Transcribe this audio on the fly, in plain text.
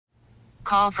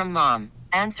call from mom.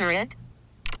 Answer it.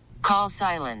 Call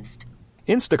silenced.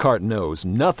 Instacart knows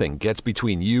nothing gets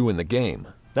between you and the game.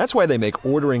 That's why they make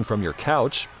ordering from your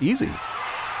couch easy.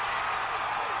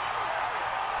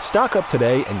 Stock up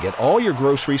today and get all your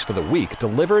groceries for the week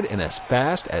delivered in as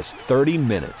fast as 30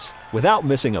 minutes without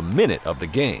missing a minute of the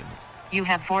game. You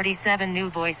have 47 new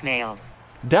voicemails.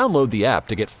 Download the app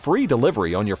to get free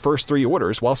delivery on your first 3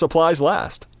 orders while supplies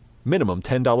last. Minimum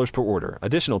 $10 per order.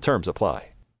 Additional terms apply.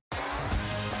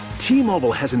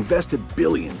 T-Mobile has invested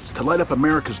billions to light up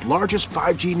America's largest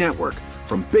 5G network,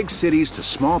 from big cities to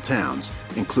small towns,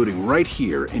 including right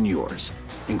here in yours.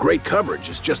 And great coverage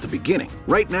is just the beginning.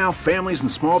 Right now, families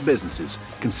and small businesses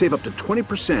can save up to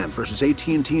 20% versus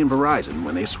AT&T and Verizon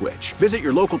when they switch. Visit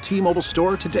your local T-Mobile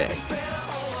store today.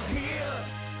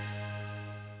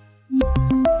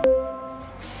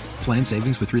 Plan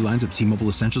savings with 3 lines of T-Mobile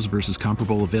Essentials versus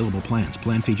comparable available plans.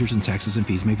 Plan features and taxes and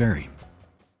fees may vary.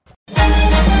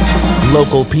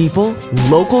 Local people,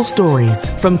 local stories.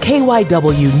 From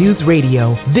KYW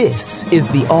Newsradio, this is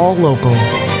the All-Local.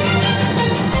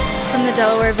 From the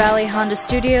Delaware Valley Honda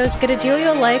Studios, get a deal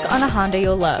you'll like on a Honda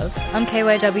you'll love. I'm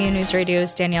KYW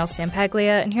Newsradio's Danielle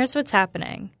Sampaglia, and here's what's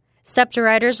happening. SEPTA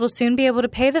riders will soon be able to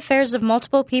pay the fares of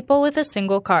multiple people with a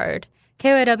single card.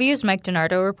 KYW's Mike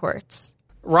DiNardo reports.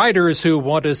 Riders who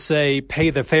want to, say,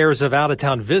 pay the fares of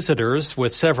out-of-town visitors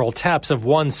with several taps of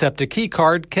one SEPTA key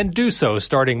card can do so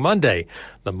starting Monday.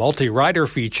 The multi-rider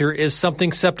feature is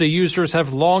something SEPTA users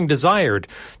have long desired.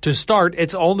 To start,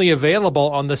 it's only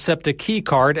available on the SEPTA key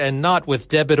card and not with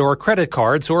debit or credit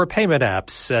cards or payment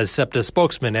apps, says SEPTA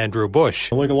spokesman Andrew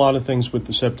Bush. Like a lot of things with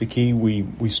the SEPTA key,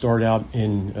 we start out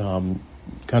in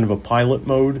kind of a pilot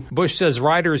mode. Bush says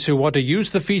riders who want to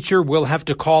use the feature will have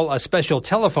to call a special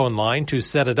telephone line to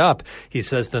set it up. He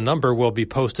says the number will be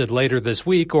posted later this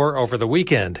week or over the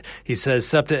weekend. He says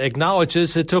SEPTA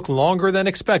acknowledges it took longer than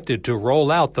expected to roll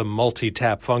out the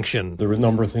multi-tap function. There were a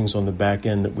number of things on the back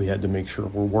end that we had to make sure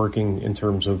were working in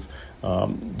terms of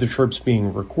the trips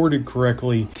being recorded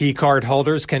correctly. Key card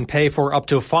holders can pay for up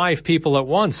to 5 people at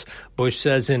once. Bush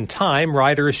says in time,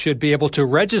 riders should be able to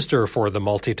register for the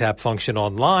multi-tap function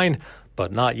online,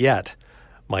 but not yet.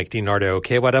 Mike DiNardo,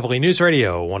 KYW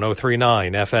Newsradio,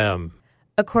 103.9 FM.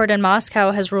 A court in Moscow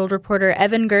has ruled reporter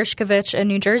Evan Gershkovich, a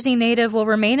New Jersey native, will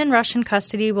remain in Russian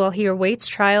custody while he awaits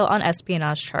trial on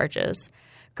espionage charges.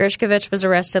 Gershkovich was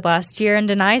arrested last year and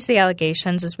denies the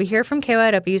allegations, as we hear from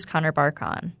KYW's Connor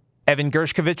Barkon. Evan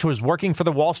Gershkovich was working for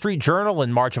the Wall Street Journal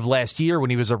in March of last year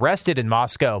when he was arrested in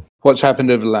Moscow. What's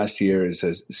happened over the last year is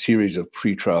a series of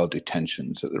pretrial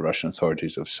detentions that the Russian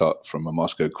authorities have sought from a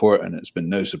Moscow court, and it's been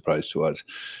no surprise to us.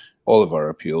 All of our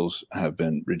appeals have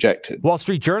been rejected. Wall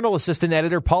Street Journal assistant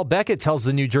editor Paul Beckett tells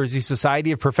the New Jersey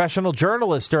Society of Professional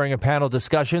Journalists during a panel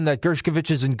discussion that Gershkovich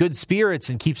is in good spirits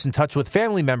and keeps in touch with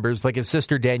family members like his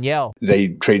sister Danielle. They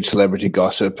trade celebrity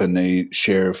gossip and they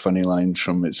share funny lines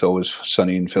from It's Always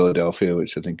Sunny in Philadelphia,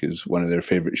 which I think is one of their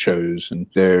favorite shows. And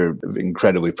they're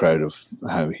incredibly proud of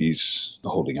how he's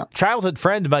holding up. Childhood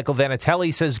friend Michael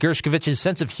Vanatelli says Gershkovich's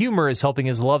sense of humor is helping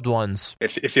his loved ones.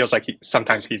 It feels like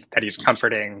sometimes he's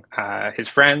comforting his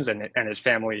friends and his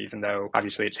family, even though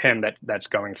obviously it's him that's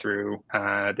going through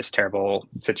this terrible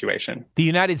situation. The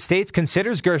United States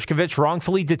considers Gershkovich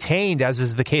wrongfully detained, as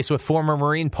is the case with former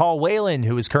Marine Paul Whelan,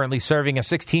 who is currently serving a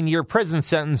 16-year prison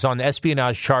sentence on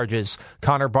espionage charges.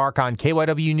 Connor Barkon,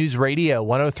 KYW News Radio,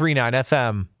 103.9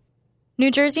 FM.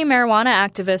 New Jersey marijuana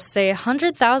activists say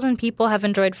 100,000 people have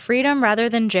enjoyed freedom rather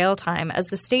than jail time as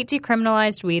the state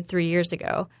decriminalized weed 3 years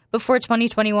ago. Before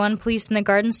 2021, police in the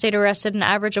Garden State arrested an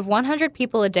average of 100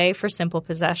 people a day for simple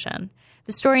possession.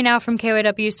 The story now from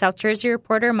KYW South Jersey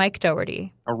reporter Mike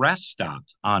Doherty. Arrest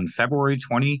stopped on February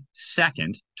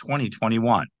 22nd,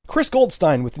 2021. Chris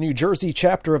Goldstein with the New Jersey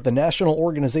chapter of the National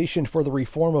Organization for the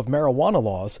Reform of Marijuana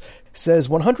Laws says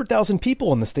 100,000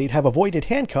 people in the state have avoided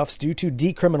handcuffs due to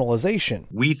decriminalization.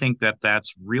 We think that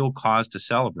that's real cause to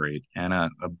celebrate and a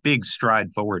big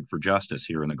stride forward for justice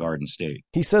here in the Garden State.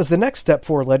 He says the next step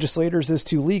for legislators is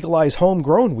to legalize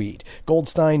homegrown weed.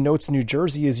 Goldstein notes New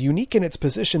Jersey is unique in its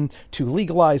position to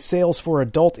legalize sales for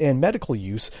adult and medical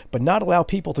use, but not allow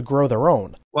people to grow their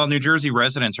own. Well, New Jersey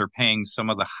residents are paying some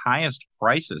of the highest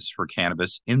prices for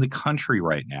cannabis in the country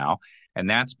right now, and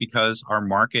that's because our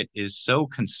market is so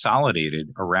consolidated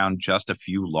around just a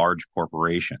few large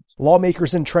corporations.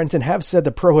 Lawmakers in Trenton have said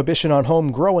the prohibition on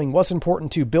home growing was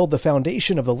important to build the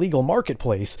foundation of the legal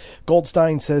marketplace.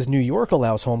 Goldstein says New York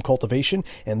allows home cultivation,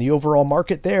 and the overall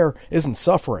market there isn't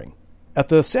suffering. At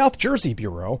the South Jersey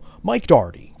Bureau, Mike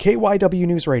Doherty, KYW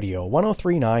News Radio,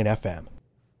 103.9 FM.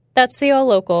 That's the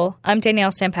All-Local. I'm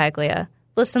Danielle Sampaglia.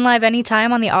 Listen live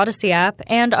anytime on the Odyssey app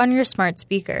and on your smart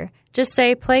speaker. Just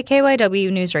say, play KYW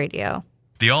News Radio.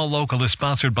 The All-Local is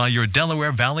sponsored by your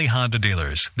Delaware Valley Honda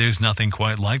dealers. There's nothing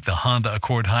quite like the Honda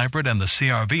Accord Hybrid and the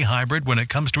CR-V Hybrid when it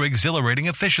comes to exhilarating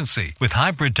efficiency. With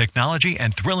hybrid technology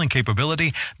and thrilling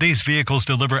capability, these vehicles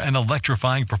deliver an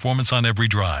electrifying performance on every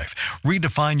drive.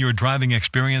 Redefine your driving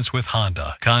experience with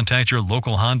Honda. Contact your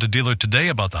local Honda dealer today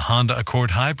about the Honda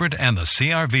Accord Hybrid and the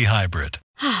CR-V Hybrid.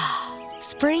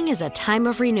 Spring is a time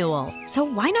of renewal, so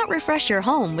why not refresh your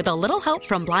home with a little help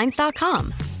from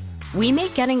Blinds.com? We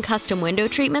make getting custom window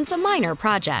treatments a minor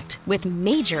project with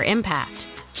major impact.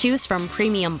 Choose from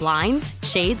premium blinds,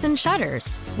 shades, and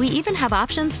shutters. We even have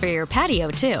options for your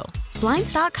patio, too.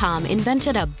 Blinds.com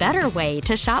invented a better way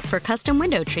to shop for custom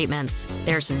window treatments.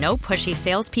 There's no pushy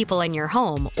salespeople in your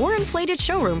home or inflated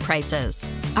showroom prices.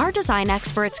 Our design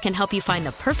experts can help you find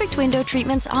the perfect window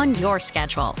treatments on your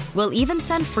schedule. We'll even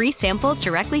send free samples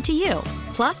directly to you.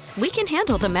 Plus, we can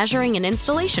handle the measuring and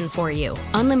installation for you.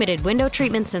 Unlimited window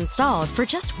treatments installed for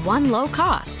just one low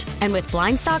cost. And with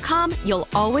Blinds.com, you'll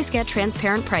always get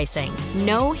transparent pricing.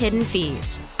 No hidden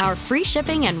fees. Our free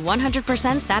shipping and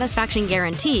 100% satisfaction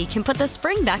guarantee can put the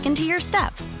spring back into your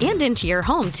step and into your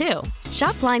home, too.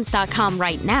 Shop Blinds.com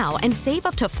right now and save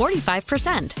up to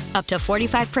 45%. Up to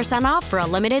 45% off for a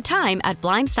limited time at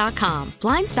Blinds.com.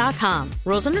 Blinds.com.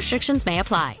 Rules and restrictions may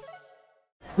apply.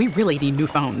 We really need new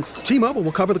phones. T-Mobile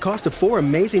will cover the cost of 4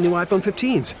 amazing new iPhone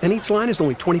 15s, and each line is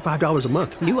only $25 a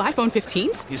month. New iPhone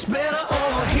 15s? It's better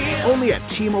over here. Only at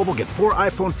T-Mobile, get 4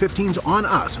 iPhone 15s on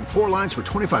us and 4 lines for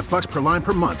 $25 per line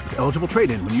per month with eligible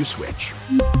trade-in when you switch.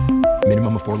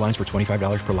 Minimum of 4 lines for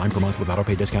 $25 per line per month with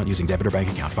autopay discount using debit or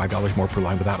bank account. $5 more per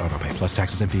line without autopay, plus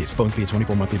taxes and fees. Phone fee at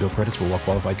 24 monthly bill credits for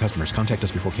well-qualified customers. Contact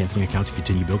us before canceling account to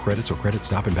continue bill credits or credit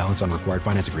stop and balance on required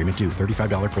finance agreement due.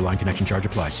 $35 per line connection charge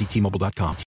applies. See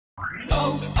T-Mobile.com.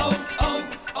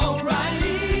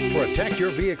 O'Reilly. Protect your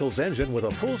vehicle's engine with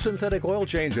a full synthetic oil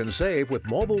change and save with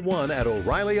Mobil 1 at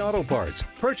O'Reilly Auto Parts.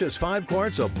 Purchase 5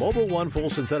 quarts of Mobil 1 full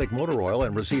synthetic motor oil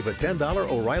and receive a $10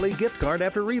 O'Reilly gift card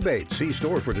after rebate. See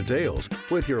store for details.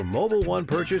 With your Mobil 1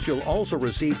 purchase, you'll also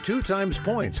receive 2 times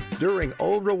points during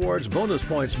O Rewards Bonus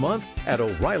Points Month at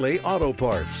O'Reilly Auto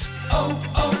Parts.